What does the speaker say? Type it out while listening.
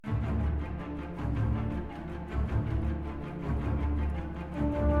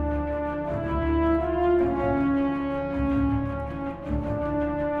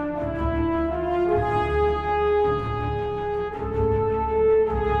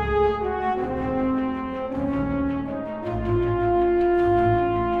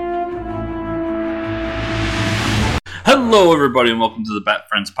Hello, everybody, and welcome to the Bat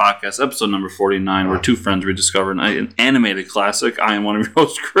Friends Podcast, episode number 49, where two friends rediscover an animated classic. I am one of your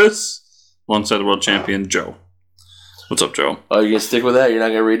hosts, Chris, alongside the world champion, Joe. What's up, Joe? Oh, you gonna stick with that? You're not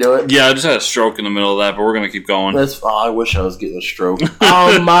gonna redo it? Yeah, I just had a stroke in the middle of that, but we're gonna keep going. I wish I was getting a stroke.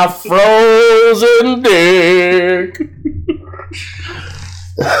 On my frozen dick.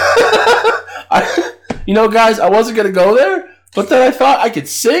 Guys, I wasn't gonna go there, but then I thought I could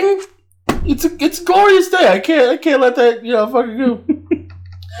sing. It's a glorious day. I can't let that fucking go.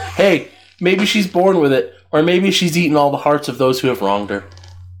 Hey, maybe she's born with it, or maybe she's eaten all the hearts of those who have wronged her.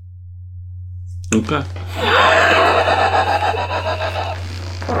 Okay.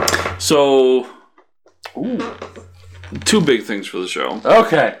 So, two big things for the show.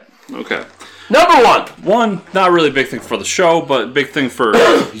 Okay. Number one, not really a big thing for the show, but big thing for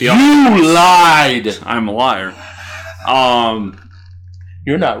the You lied. I'm a liar.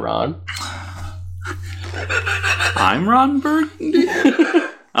 You're not Ron. I'm Ron Burgundy.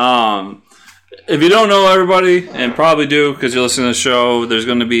 If you don't know everybody, and probably do because you're listening to the show, there's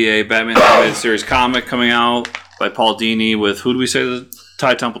going to be a Batman animated series comic coming out by Paul Dini with, who do we say?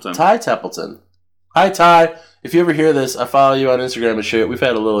 Ty Templeton. Ty Templeton. Hi, Ty. If you ever hear this, I follow you on Instagram and shit. We've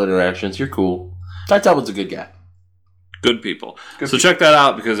had a little interactions. You're cool. Ty Templeton's a good guy. Good people. Check that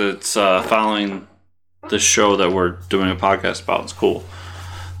out because it's following the show that we're doing a podcast about. It's cool.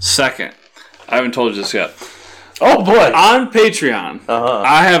 Second, I haven't told you this yet. Oh, boy. On Patreon,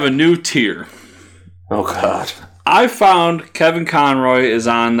 I have a new tier. Oh, God. I found Kevin Conroy is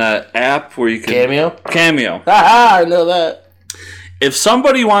on that app where you can... Cameo. I know that. If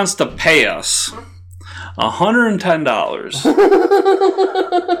somebody wants to pay us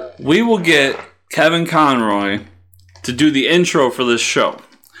 $110, we will get Kevin Conroy to do the intro for this show.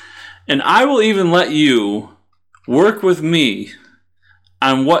 And I will even let you work with me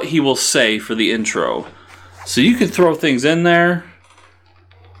on what he will say for the intro. So you can throw things in there.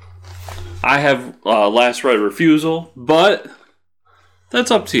 I have last right of refusal, but that's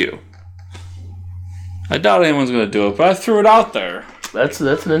up to you. I doubt anyone's going to do it, but I threw it out there. That's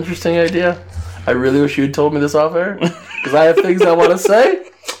an interesting idea. I really wish you had told me this off air, because I have things I want to say.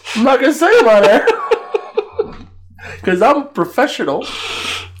 I'm not going to say them on air, because I'm a professional.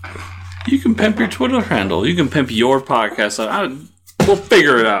 You can pimp your Twitter handle. You can pimp your podcast. We'll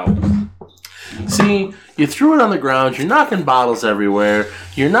figure it out. See, you threw it on the ground. You're knocking bottles everywhere.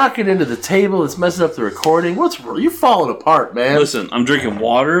 You're knocking into the table. It's messing up the recording. You're falling apart, man. Listen, I'm drinking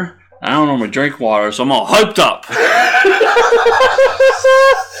water. I don't normally drink water, so I'm all hyped up.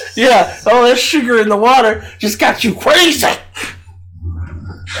 Yeah, all that sugar in the water just got you crazy.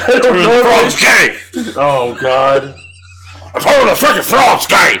 Frog's gay. Oh, God. I told the freaking frog's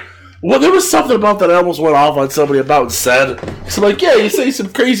gay. Well, there was something about that I almost went off on somebody about and said. So, yeah, you say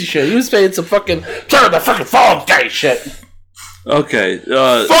some crazy shit. He was saying some fucking, turn the fucking frog's gay shit. Okay.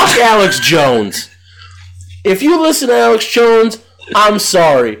 Fuck Alex Jones. If you listen to Alex Jones, I'm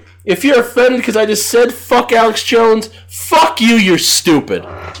sorry. If you're offended because I just said fuck Alex Jones, fuck you, you're stupid.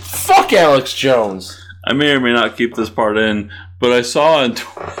 Fuck Alex Jones. I may or may not keep this part in, but I saw on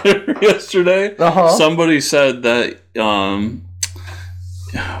Twitter yesterday, somebody said that,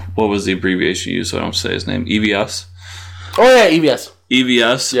 what was the abbreviation used so I don't say his name? EVS? Oh, yeah, EVS.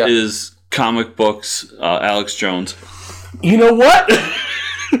 EVS is comic books, Alex Jones. You know what?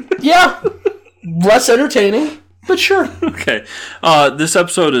 Yeah. Less entertaining. But sure. Okay. This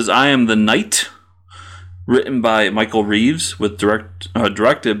episode is I Am the Knight, written by Michael Reeves, with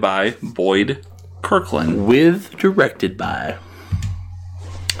directed by Boyd Kirkland. Directed by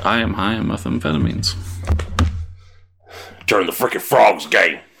I am high on methamphetamines. Turn the frickin' frogs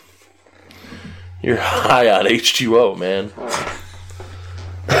gay. You're high on H2O, man.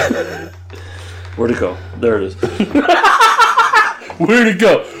 Where'd it go? There it is. Where'd it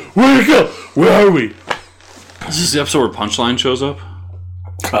go? Where are we? Is this the episode where Punchline shows up?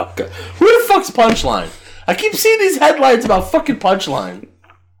 Oh, God. Who the fuck's Punchline? I keep seeing these headlines about fucking Punchline.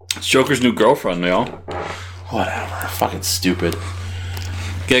 It's Joker's new girlfriend, y'all. Whatever. Fucking stupid.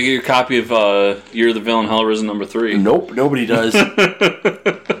 Gotta get your copy of You're the Villain, Hell Risen #3. Nope, nobody does.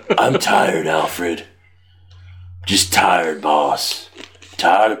 I'm tired, Alfred. Just tired, boss.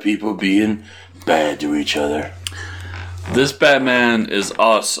 Tired of people being bad to each other. This Batman is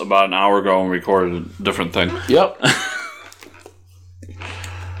us about an hour ago and recorded a different thing. Yep.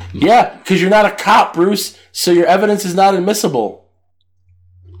 Yeah, because you're not a cop, Bruce, so your evidence is not admissible.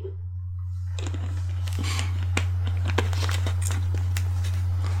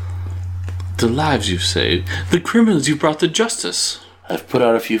 The lives you've saved, the criminals you brought to justice. I've put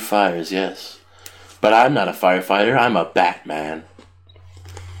out a few fires, yes. But I'm not a firefighter, I'm a Batman.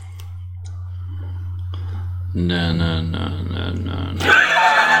 No.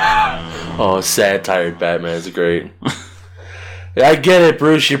 Oh, sad, tired Batman is great. I get it,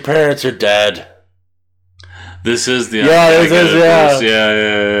 Bruce. Your parents are dead. This is the this is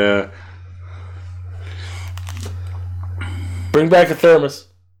Yeah. Bring back a thermos.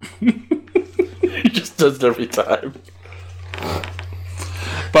 He just does it every time.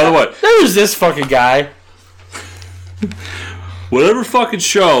 By the way, there's this fucking guy. Whatever fucking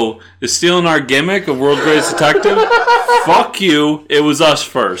show is stealing our gimmick of World's Greatest Detective, fuck you. It was us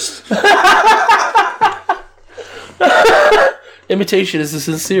first. Imitation is the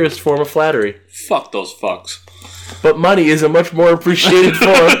sincerest form of flattery. Fuck those fucks. But money is a much more appreciated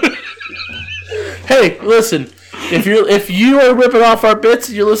form. Hey, listen. If you are ripping off our bits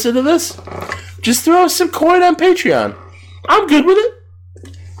and you listen to this, just throw us some coin on Patreon. I'm good with it.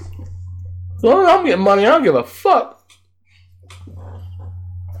 As long as I'm getting money, I don't give a fuck.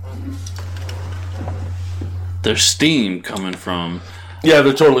 There's steam coming from... Yeah,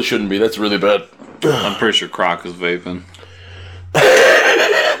 there totally shouldn't be. That's really bad. I'm pretty sure Croc is vaping.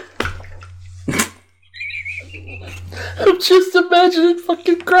 I'm just imagining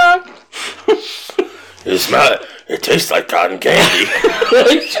fucking Croc. It tastes like cotton candy.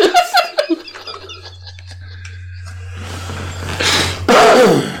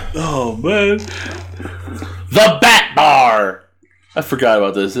 Oh, man. The Bat Bar. I forgot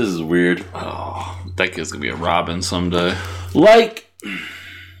about this. This is weird. Oh, that kid's gonna be a Robin someday. Like,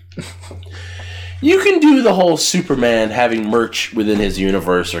 you can do the whole Superman having merch within his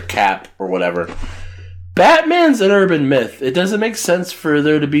universe or Cap or whatever. Batman's an urban myth. It doesn't make sense for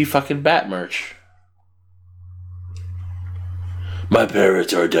there to be fucking Bat merch. My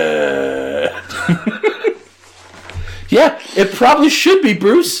parents are dead. Yeah, it probably should be,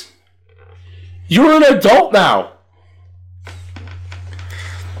 Bruce. You're an adult now.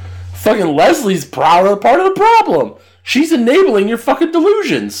 Fucking Leslie's part of the problem. She's enabling your fucking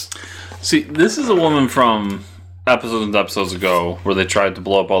delusions. See, this is a woman from episodes and episodes ago where they tried to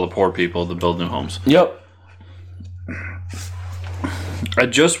blow up all the poor people to build new homes. Yep. I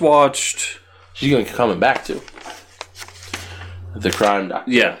just watched... She's going to be coming back to the crime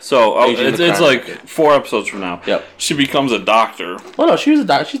doctor. Yeah, so it's like 4 episodes from now. Yep. She becomes a doctor. Oh no, she was a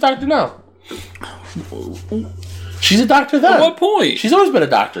doctor. She's a doctor now. She's a doctor then. At what point? She's always been a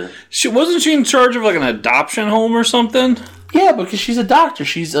doctor. Wasn't she in charge of like an adoption home or something? Yeah, because she's a doctor.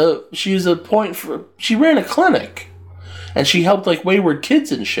 She ran a clinic, and she helped like wayward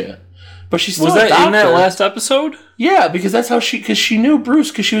kids and shit. But she's still was a that doctor. in that last episode? Yeah, because that's how because she knew Bruce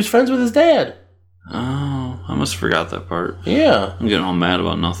because she was friends with his dad. Oh, I must have forgot that part. Yeah, I'm getting all mad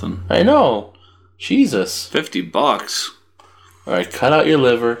about nothing. I know. Jesus. $50. All right, cut out your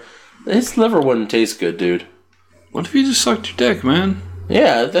liver. His liver wouldn't taste good, dude. What if you just sucked your dick, man?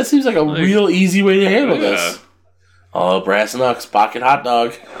 Yeah, that seems like a real easy way to handle this. Oh, brass knucks, pocket hot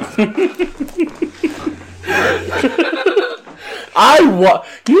dog.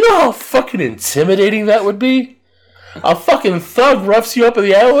 You know how fucking intimidating that would be? A fucking thug roughs you up in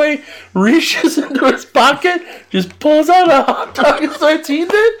the alleyway, reaches into his pocket, just pulls out a hot dog and starts eating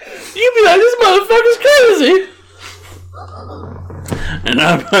it? You'd be like, this motherfucker's crazy. And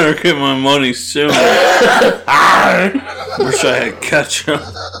I better get my money soon. Wish I had ketchup.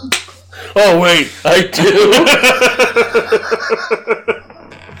 Oh, wait, I do.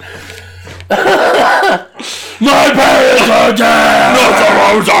 My parents are dead! Not the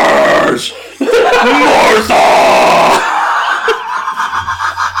Rosers! Martha!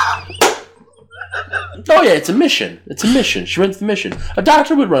 Oh, yeah, it's a mission. It's a mission. She runs the mission. A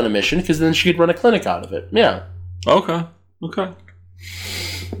doctor would run a mission because then she could run a clinic out of it. Yeah. Okay.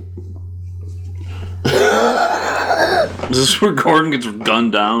 Is this where Gordon gets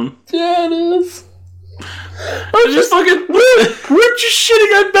gunned down? Yeah, it is. I was just looking. We're just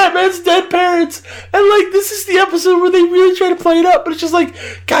shitting on Batman's dead parents, and like this is the episode where they really try to play it up, but it's just like,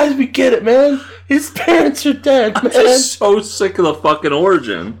 guys, we get it, man. His parents are dead, man. I'm just so sick of the fucking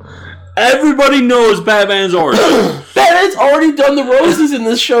origin. Everybody knows Batman's origin. Batman's already done the roses in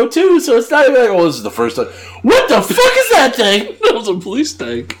this show too, so it's not even like, oh, this is the first time. What the fuck is that thing? That was a police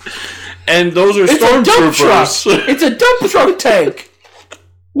tank. And those are It's a dump truck. stormtroopers. It's a dump truck tank.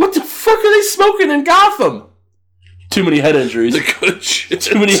 What the fuck are they smoking in Gotham? Too many head injuries. The good shit.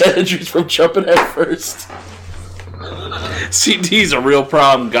 Too many head injuries from jumping head first. CD's a real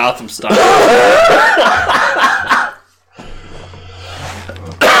problem, Gotham style.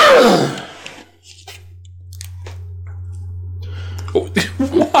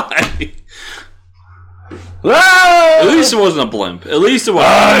 Why? At least it wasn't a blimp. At least it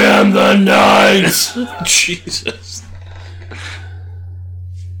wasn't. I am the knight. Jesus.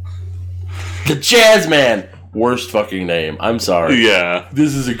 The Jazz Man. worst fucking name. I'm sorry. Yeah.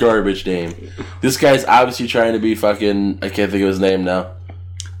 This is a garbage name. This guy's obviously trying to be fucking... I can't think of his name now.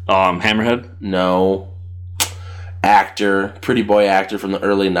 Hammerhead? No. Actor. Pretty boy actor from the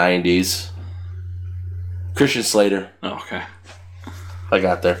early 90s. Christian Slater. Oh, okay. I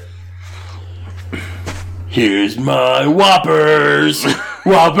got there. Here's my Whoppers.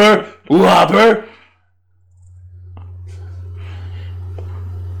 Whopper. Whopper.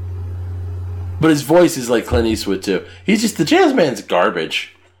 But his voice is like Clint Eastwood, too. He's just... The jazz man's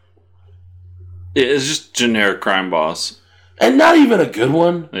garbage. It's just generic crime boss. And not even a good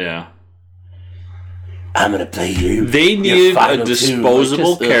one. Yeah. I'm going to play you. They needed a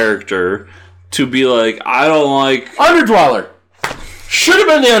disposable character to be like, I don't like... Underdweller. Should have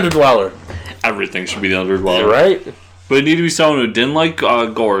been the Underdweller. Everything should be the Underdweller. Right? But it needed to be someone who didn't like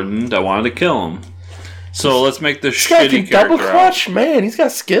Gordon, that wanted to kill him. So let's make this shitty character double clutch, man. He's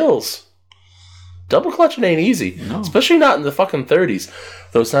got skills. Double clutching ain't easy. No. Especially not in the fucking 30s.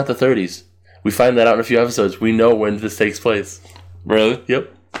 Though it's not the 30s. We find that out in a few episodes. We know when this takes place. Really?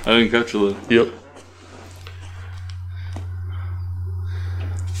 Yep. I didn't catch it. Yep.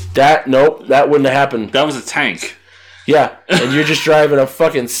 Nope, that wouldn't have happened. That was a tank. Yeah, and you're just driving a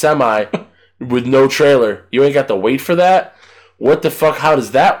fucking semi with no trailer. You ain't got the weight for that? What the fuck? How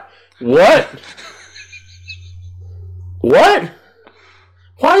does that... What? What?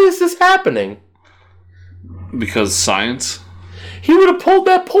 Why is this happening? Because science? He would have pulled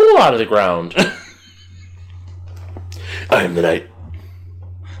that pole out of the ground. I am the night.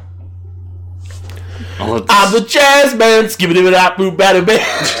 I'm the jazz man.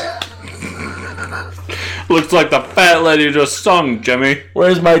 Looks like the fat lady just sung, Jimmy.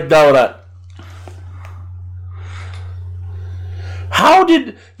 Where's my donut?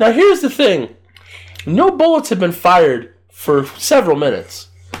 Now here's the thing. No bullets have been fired for several minutes.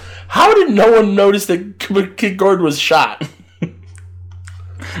 How did no one notice that Kid Gordon was shot?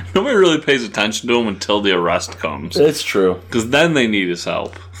 Nobody really pays attention to him until the arrest comes. It's true. Because then they need his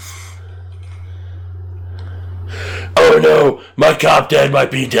help. Oh no, my cop dad might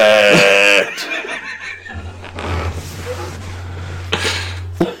be dead.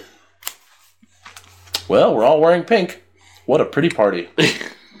 Well, we're all wearing pink. What a pretty party.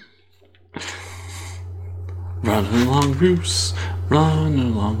 Running along roofs.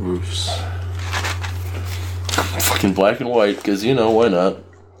 Running along roofs. Fucking black and white, because, why not?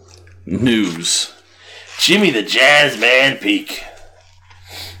 News. Jimmy the Jazz Man Peak.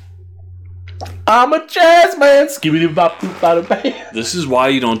 I'm a jazz man. This is why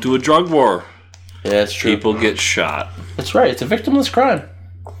you don't do a drug war. Yeah, that's true. People get shot. That's right. It's a victimless crime.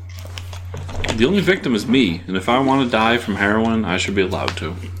 The only victim is me, and if I want to die from heroin, I should be allowed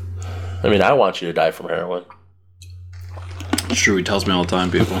to. I mean, I want you to die from heroin. It's true, he tells me all the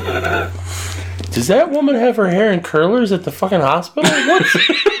time, people. Does that woman have her hair in curlers at the fucking hospital?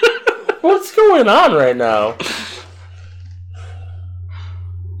 What's going on right now?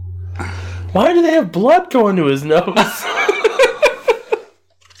 Why do they have blood going to his nose?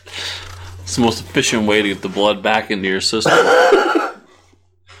 It's the most efficient way to get the blood back into your system.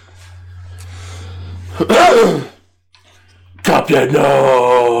 Cop dead,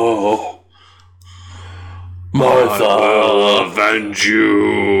 no! Martha! I will avenge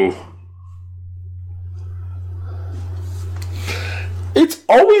you! It's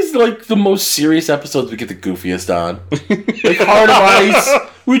always like the most serious episodes we get the goofiest on. Like Heart of Ice,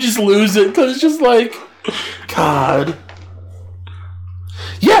 we just lose it because it's just like, God.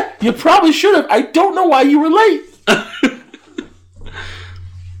 Yeah, you probably should have. I don't know why you were late.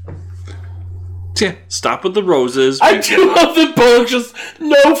 Yeah, stop with the roses. I do love the Bullock just,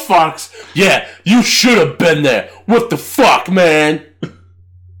 no fucks. Yeah, you should have been there. What the fuck, man?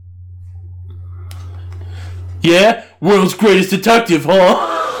 Yeah, world's greatest detective, huh?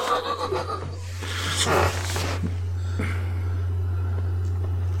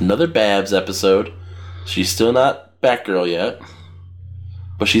 Another Babs episode. She's still not Batgirl yet.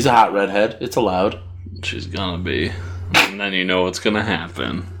 But she's a hot redhead. It's allowed. She's gonna be. And then you know what's gonna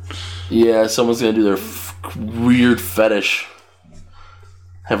happen. Yeah, someone's gonna do their weird fetish.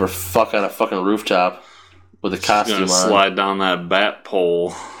 Have her fuck on a fucking rooftop with a costume on. She's gonna slide down that bat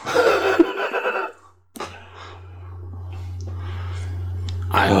pole.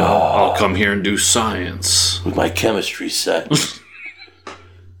 I'll come here and do science. With my chemistry set.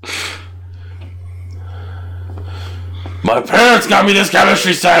 My parents got me this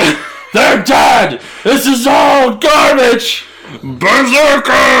chemistry set! They're dead! This is all garbage!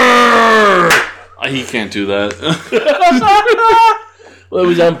 Berserker! He can't do that. Well, it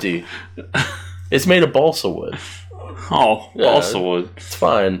was empty. It's made of balsa wood. Oh, Yeah, balsa wood. It's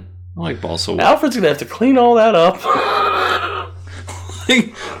fine. I like balsa wood. Alfred's gonna have to clean all that up.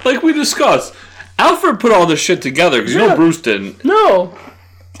 like we discussed, Alfred put all this shit together because you know Bruce didn't. No.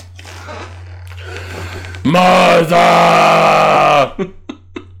 Martha!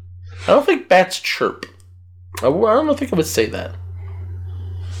 I don't think bats chirp. I don't think I would say that.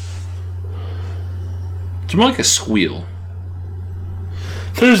 It's more like a squeal.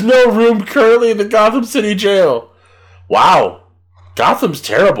 There's no room currently in the Gotham City jail. Wow. Gotham's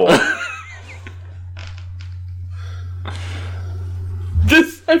terrible.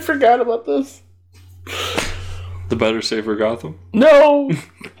 I forgot about this. The better safer Gotham? No.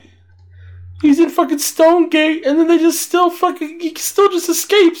 He's in fucking Stonegate, and then he still just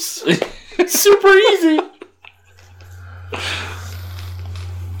escapes. It's super easy.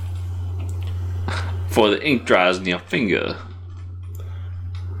 Before the ink dries in your finger.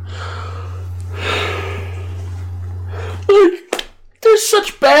 Like, they're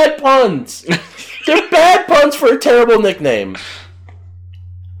such bad puns. They're bad puns for a terrible nickname.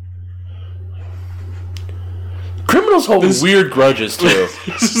 Criminals hold weird grudges, too.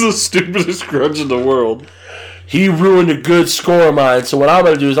 This is the stupidest grudge in the world. He ruined a good score of mine, so what I'm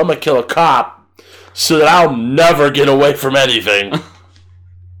going to do is I'm going to kill a cop so that I'll never get away from anything.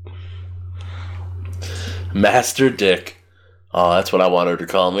 Master Dick. Oh, that's what I want her to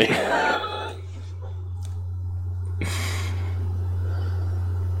call me.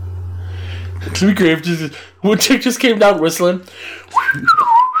 To be great if one chick just came down whistling.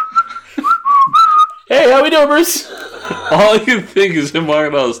 Hey, how we doing, Bruce? All you think is him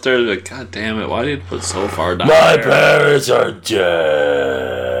walking down the stairs like, God damn it, why did you put so far down My there? parents are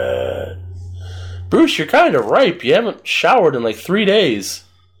dead. Bruce, you're kind of ripe. You haven't showered in like 3 days.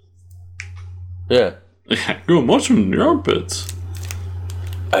 Yeah. You're much from your armpits.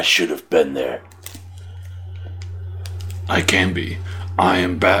 I should have been there. I can be. I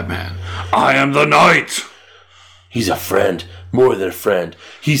am Batman. I am the Knight. He's a friend. More than a friend.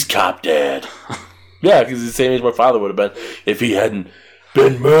 He's cop dad. Yeah, because he's the same age my father would have been if he hadn't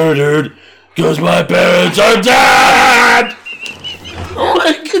been murdered. Because my parents are dead!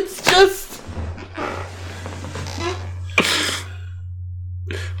 Like, it's just...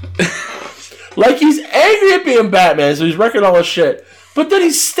 like, he's angry at being Batman, so he's wrecking all his shit. But then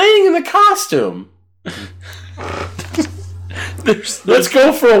he's staying in the costume. Let's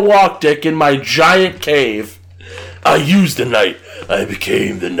go for a walk, Dick, in my giant cave. I used the night. I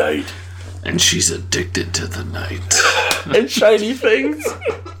became the night. And she's addicted to the night. And shiny things.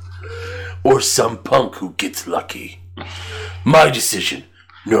 Or some punk who gets lucky. My decision.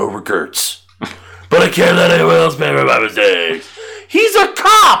 No regrets. But I can't let anyone else pay for my mistakes. He's a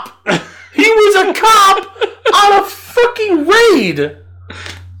cop! He was a cop on a fucking raid!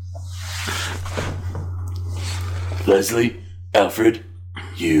 Leslie, Alfred,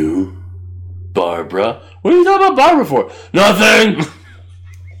 you, Barbara. What are you talking about Barbara for? Nothing!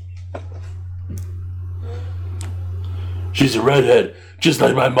 She's a redhead, just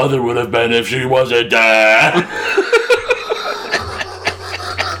like my mother would have been if she wasn't dead.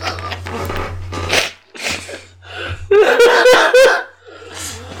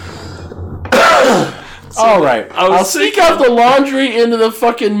 Alright, I'll sneak out the laundry into the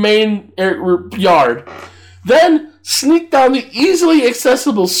fucking main yard. Then sneak down the easily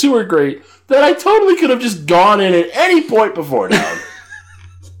accessible sewer grate that I totally could have just gone in at any point before now.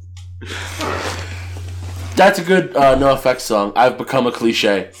 That's a good NoFX song. I've become a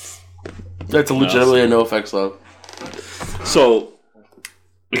cliche. That's legitimately a NoFX song. So,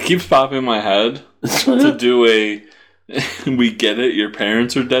 it keeps popping in my head to do a We Get It, Your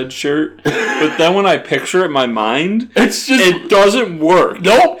Parents Are Dead shirt. But then when I picture it in my mind, it doesn't work.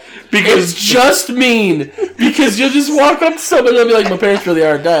 Nope. Because it's just mean. Because you'll just walk up to someone and be like, my parents really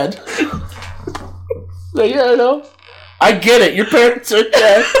are dead. Like, yeah, I know. I get it. Your parents are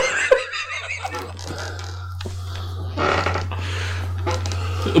dead.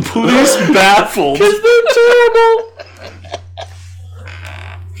 The police baffled. Because they're terrible.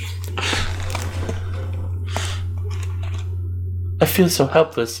 I feel so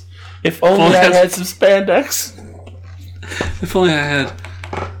helpless. If only I had some spandex. If only I had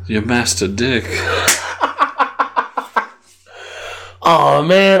your master dick. Oh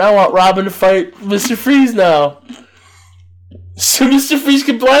man, I want Robin to fight Mr. Freeze now. So Mr. Freeze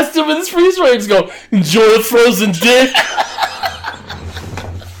can blast him with his freeze rays and go, enjoy the frozen dick.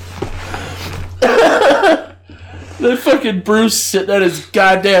 Then fucking Bruce sitting at his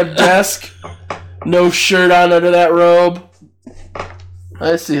goddamn desk. No shirt on under that robe.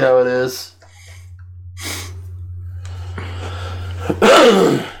 I see how it is.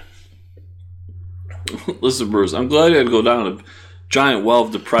 Listen, Bruce, I'm glad you had to go down to giant well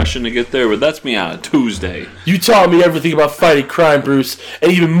of depression to get there, but that's me on a Tuesday. You taught me everything about fighting crime, Bruce,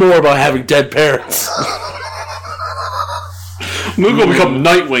 and even more about having dead parents. I'm gonna go become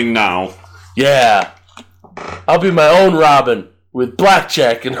Nightwing now. Yeah. I'll be my own Robin with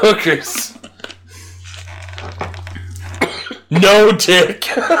blackjack and hookers. No dick.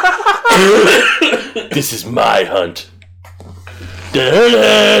 This is my hunt.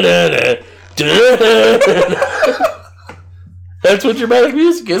 That's what dramatic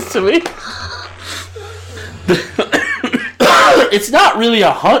music is to me. It's not really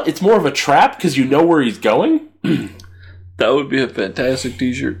a hunt, it's more of a trap because you know where he's going. That would be a fantastic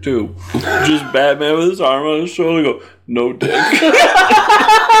t-shirt too. Just Batman with his arm on his shoulder go, no dick.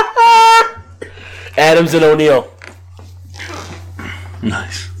 Adams and O'Neill.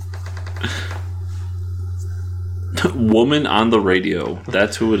 Nice. Woman on the radio.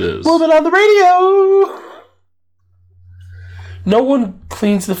 That's who it is. Woman on the radio. No one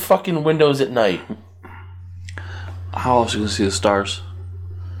cleans the fucking windows at night. How else are you going to see the stars?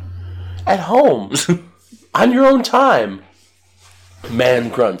 At home. On your own time. Man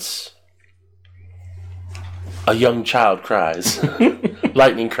grunts. A young child cries.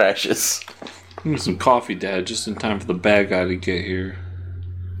 Lightning crashes. Give me some coffee, Dad, just in time for the bad guy to get here.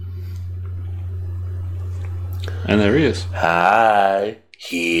 And there he is. Hi.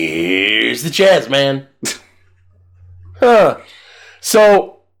 Here's the jazz man. Huh.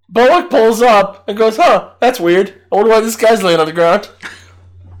 So, Bullock pulls up and goes, huh, that's weird. I wonder why this guy's laying on the ground.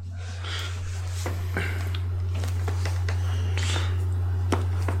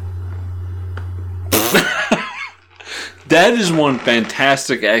 That is one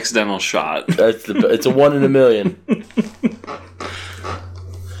fantastic accidental shot. It's a 1 in a million.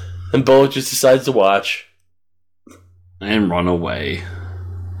 And Bullock just decides to watch. And run away.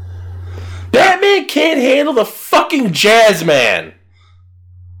 Batman can't handle the fucking jazz man.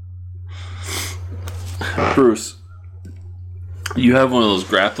 Bruce, you have one of those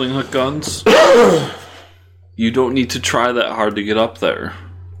grappling hook guns. You don't need to try that hard to get up there.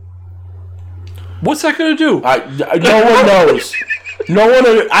 What's that going to do? No one knows.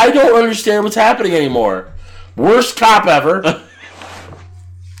 I don't understand what's happening anymore. Worst cop ever.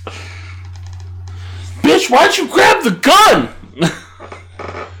 Bitch, why'd you grab the gun?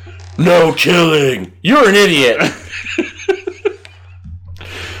 No killing. You're an idiot.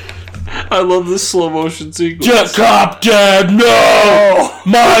 I love this slow motion sequence. Just cop dead. No.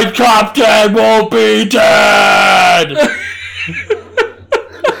 My cop dad won't be dead.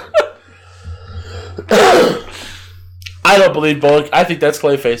 I don't believe Bullock. I think that's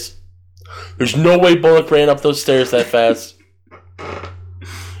Clayface. There's no way Bullock ran up those stairs that fast.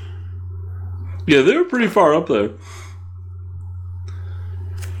 Yeah, they were pretty far up there.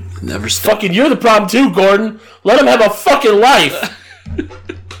 Never stop. Fucking, you're the problem too, Gordon. Let him have a fucking life.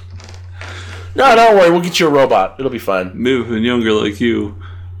 No, don't worry. We'll get you a robot. It'll be fine. Maybe with a younger like you.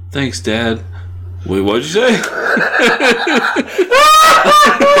 Thanks, Dad. Wait, what'd you say?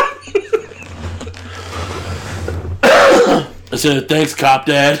 I said, thanks, cop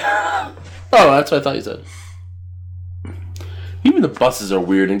dad. Oh, that's what I thought you said. Even the buses are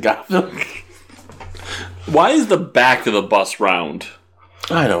weird in Gotham. Why is the back of the bus round?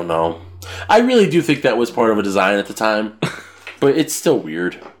 I don't know. I really do think that was part of a design at the time. But it's still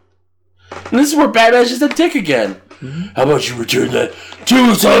weird. And this is where Batman's just a dick again. Mm-hmm. How about you return that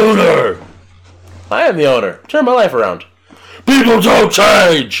to its owner? I am the owner. Turn my life around. People don't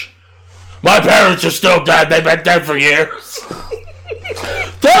change. My parents are still dead. They've been dead for years.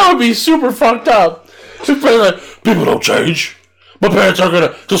 That would be super fucked up. People don't change. My parents are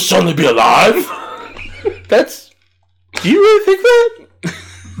gonna just suddenly be alive. That's. Do you really think that?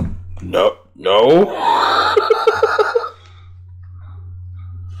 No.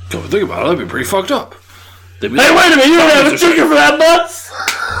 Come think about it, that'd be pretty fucked up. Hey, wait a minute! You don't have a ticket for that bus.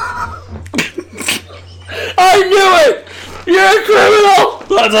 I knew it. You're a criminal!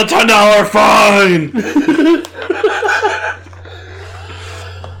 That's a $10 fine!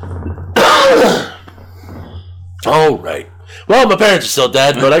 Alright. Well, my parents are still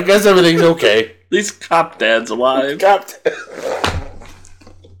dead, but I guess everything's okay. These cop dads alive.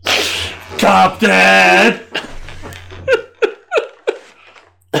 Cop dad!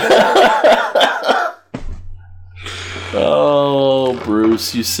 Oh,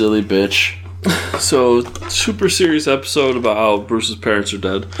 Bruce, you silly bitch. So, super serious episode about how Bruce's parents are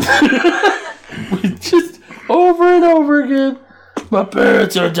dead. Just over and over again. My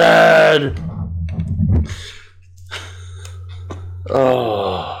parents are dead.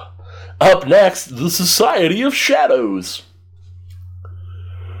 Oh. Up next, the Society of Shadows.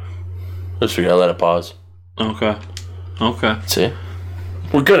 Let's figure out how to let it pause. Okay. Okay. See?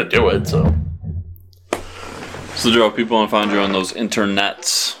 We're going to do it, so. So, Joe, people want to find you on those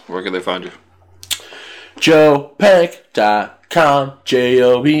internets. Where can they find you? JoePank.com.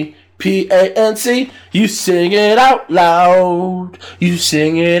 JoePanc. You sing it out loud. You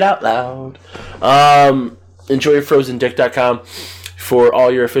sing it out loud. EnjoyYourFrozenDick.com for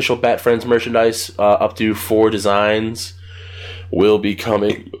all your official Bat Friends merchandise. Up to 4 designs will be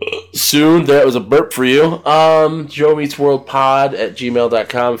coming soon. That was a burp for you. JoeMeetsWorldPod at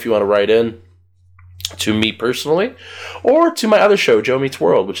gmail.com if you want to write in to me personally, or to my other show, Joe Meets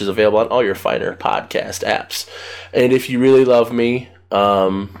World, which is available on all your finer podcast apps. And if you really love me,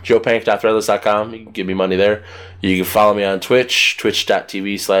 JoePank.threadless.com. You can give me money there. You can follow me on Twitch,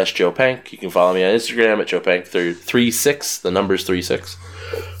 twitch.tv/JoePank. You can follow me on Instagram at JoePank36. The number's 36.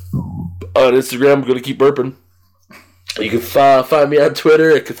 On Instagram, I'm going to keep burping. You can find me on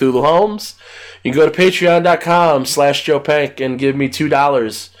Twitter at Cthulhu Holmes. You can go to patreon.com/JoePank and give me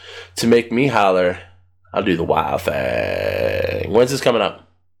 $2 to make me holler. I'll do the wild thing. When's this coming up?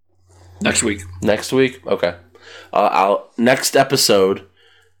 Next week. Next week? Okay. Next episode,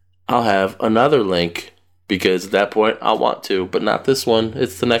 I'll have another link because at that point I'll want to, but not this one.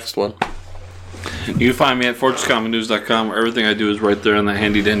 It's the next one. You can find me at FortressComicNews.com, where everything I do is right there on the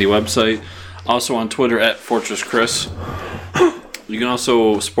handy dandy website. Also on Twitter at FortressChris. You can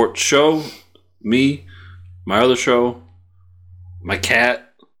also support the show, me, my other show, my cat,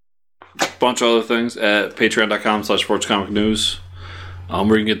 a bunch of other things at patreon.com/FortressComicNews.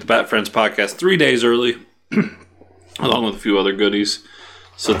 Where you can get the Bat Friends podcast 3 days early, along with a few other goodies.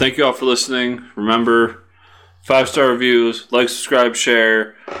 So thank you all for listening. Remember, 5-star reviews, like, subscribe,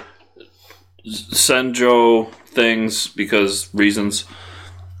 share, send Joe things because reasons.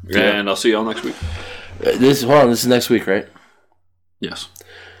 Yeah. And I'll see y'all next week. This is next week, right? Yes.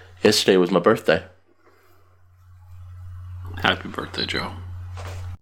 Yesterday was my birthday. Happy birthday, Joe.